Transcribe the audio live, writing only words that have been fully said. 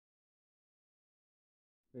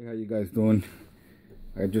Hey, how you guys doing?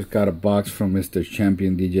 I just got a box from Mr.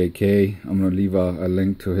 Champion DJK. I'm gonna leave a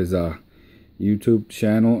link to his YouTube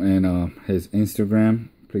channel and his Instagram.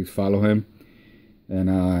 Please follow him.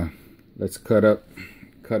 And let's cut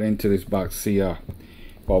into this box. See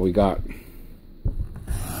what we got.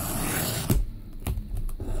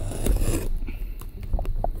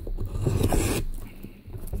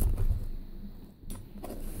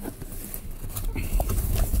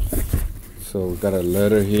 So we got a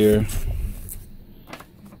letter here.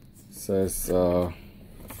 It says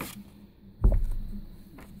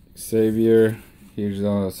Xavier,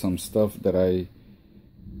 here's some stuff that I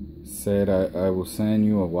said I will send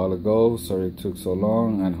you a while ago. Sorry it took so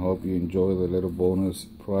long, and hope you enjoy the little bonus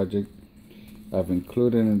project I've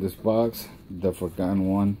included in this box. The forgotten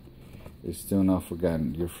one is still not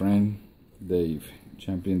forgotten. Your friend Dave,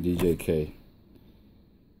 Champion DJK.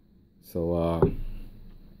 So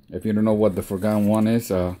if you don't know what the forgotten one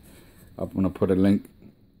is, I'm gonna put a link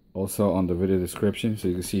also on the video description so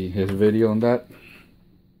you can see his video on that.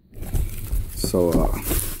 So let's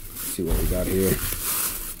see what we got here.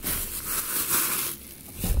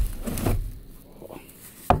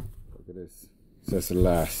 Look at this. It says the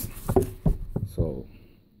last. So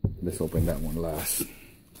let's open that one last.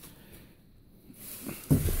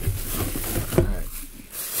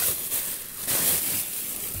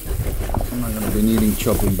 I'm not gonna be needing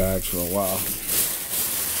chopping bags for a while.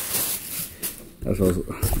 That's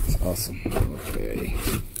awesome. Okay.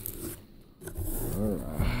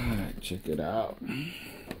 Alright, check it out.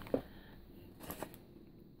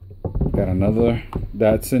 Got another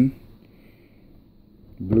Datsun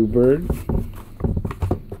Bluebird.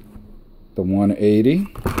 The 180.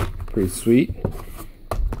 Pretty sweet.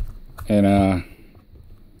 And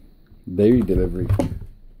dairy delivery.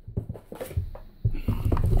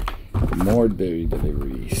 More dairy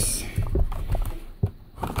deliveries.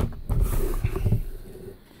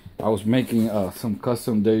 I was making some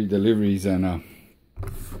custom dairy deliveries, and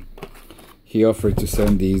he offered to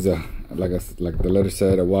send these like the letter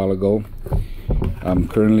said a while ago. I'm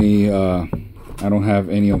currently I don't have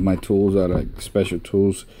any of my tools, like special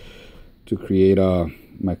tools to create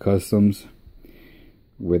my customs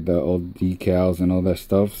with all decals and all that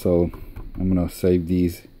stuff, so I'm gonna save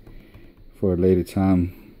these for a later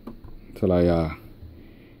time till I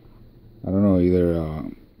don't know, either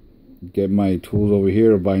get my tools over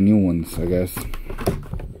here or buy new ones, I guess.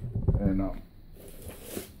 And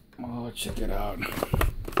oh, check it out,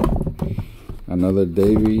 another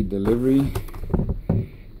dairy delivery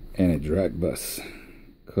and a drag bus,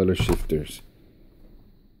 color shifters.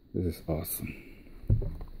 This is awesome.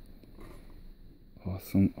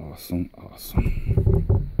 Awesome.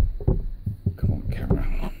 Come on,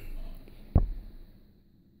 camera.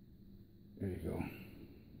 There you go.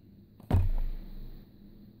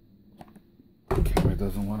 Camera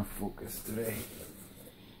doesn't want to focus today.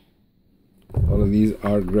 All of these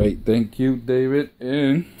are great. Thank you, David.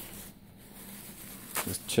 And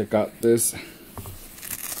let's check out this.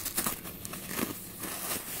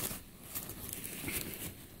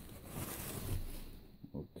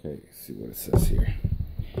 Okay, see what it says here.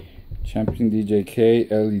 Champion DJK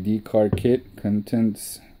LED card kit.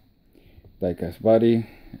 Contents: diecast body,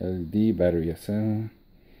 LED, battery assembly,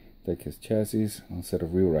 diecast chassis, on set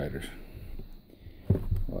of wheel riders.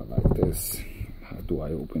 Oh, I like this. How do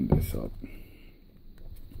I open this up?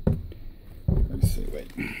 Let me see,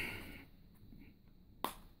 wait.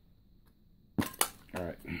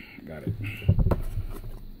 Alright, got it.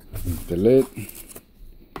 The lid.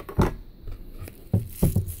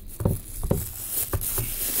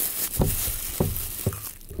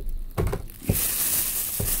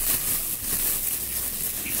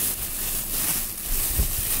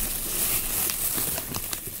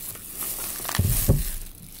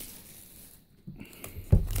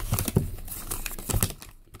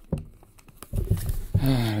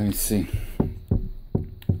 Let me see.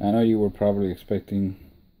 I know you were probably expecting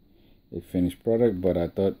a finished product, but I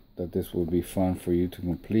thought that this would be fun for you to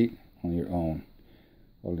complete on your own.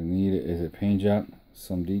 All you need is a paint job,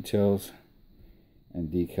 some details, and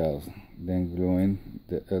decals. Then glue in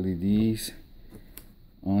the LEDs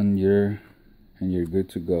on and you're good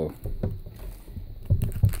to go.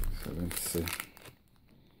 So let's see.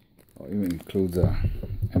 Oh, it even includes a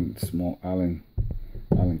small Allen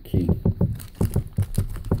key.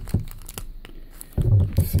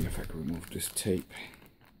 Let's see if I can remove this tape.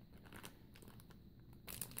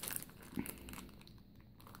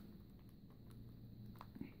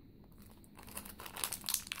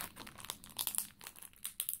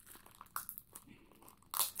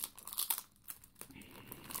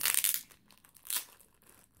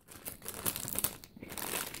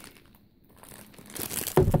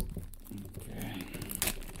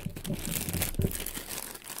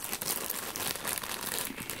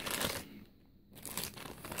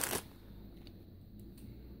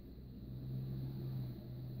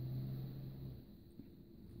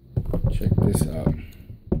 Check this out.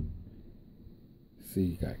 See,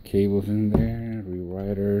 you got cables in there,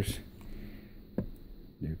 rewriters.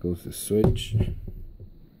 There goes the switch.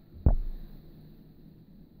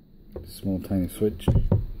 Small tiny switch.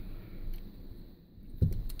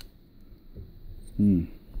 Let's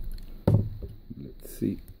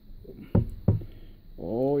see.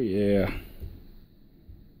 Oh yeah.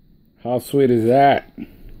 How sweet is that?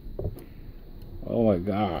 Oh my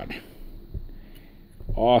God.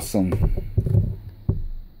 Awesome.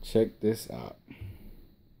 Check this out.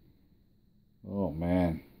 Oh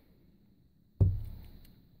man.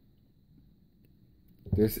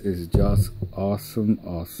 This is just awesome.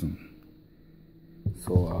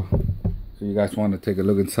 So you guys want to take a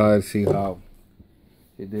look inside, see how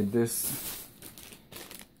he did this.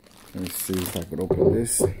 Let me see if I could open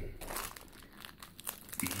this.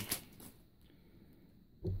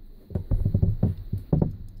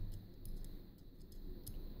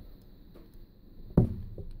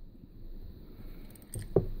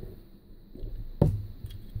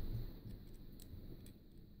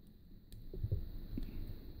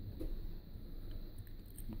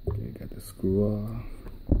 Okay, got the screw off.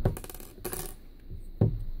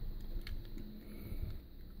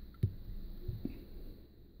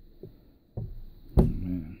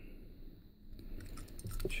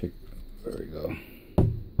 Check, there we go.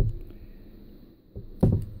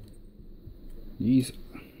 These,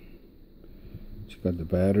 check out the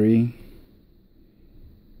battery,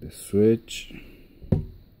 the switch.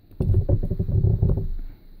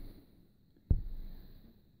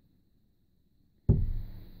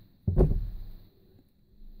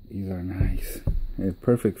 These are nice. A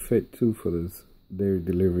perfect fit too for this dairy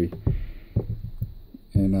delivery.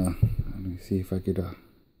 And let me see if I could get a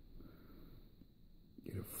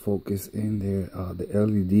focus in there. The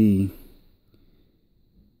LED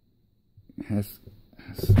has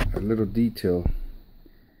a little detail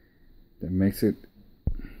that makes it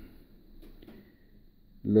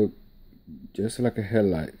look just like a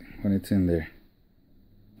headlight when it's in there.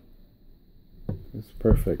 It's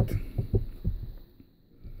perfect.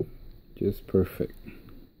 Just perfect.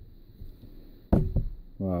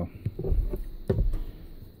 Wow.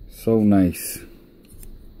 So nice.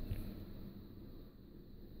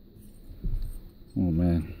 Oh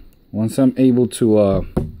man. Once I'm able to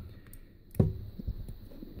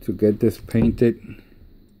get this painted,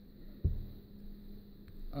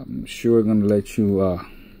 I'm sure gonna let you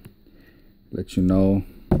know.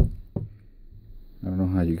 I don't know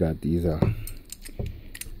how you got these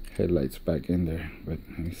headlights back in there, but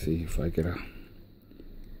let me see if I get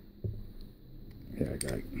yeah, I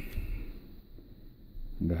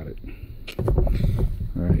got it.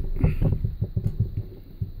 All right.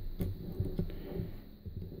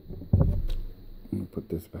 Let me put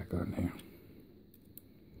this back on there.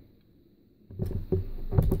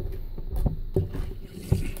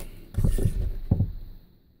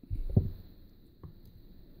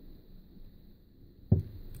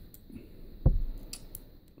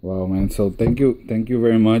 Wow, man. So thank you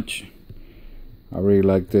very much. I really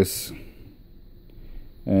like this.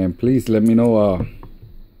 And please let me know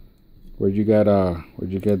where'd you get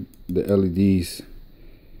the LEDs,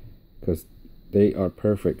 because they are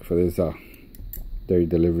perfect for this dairy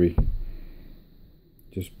delivery.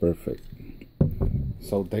 Just perfect.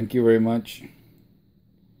 So thank you very much.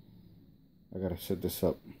 I gotta set this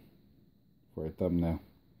up for a thumbnail.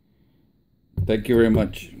 Thank you very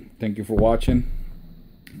much. Thank you for watching.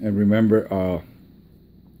 And remember,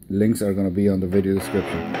 links are gonna be on the video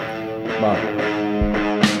description. Bye.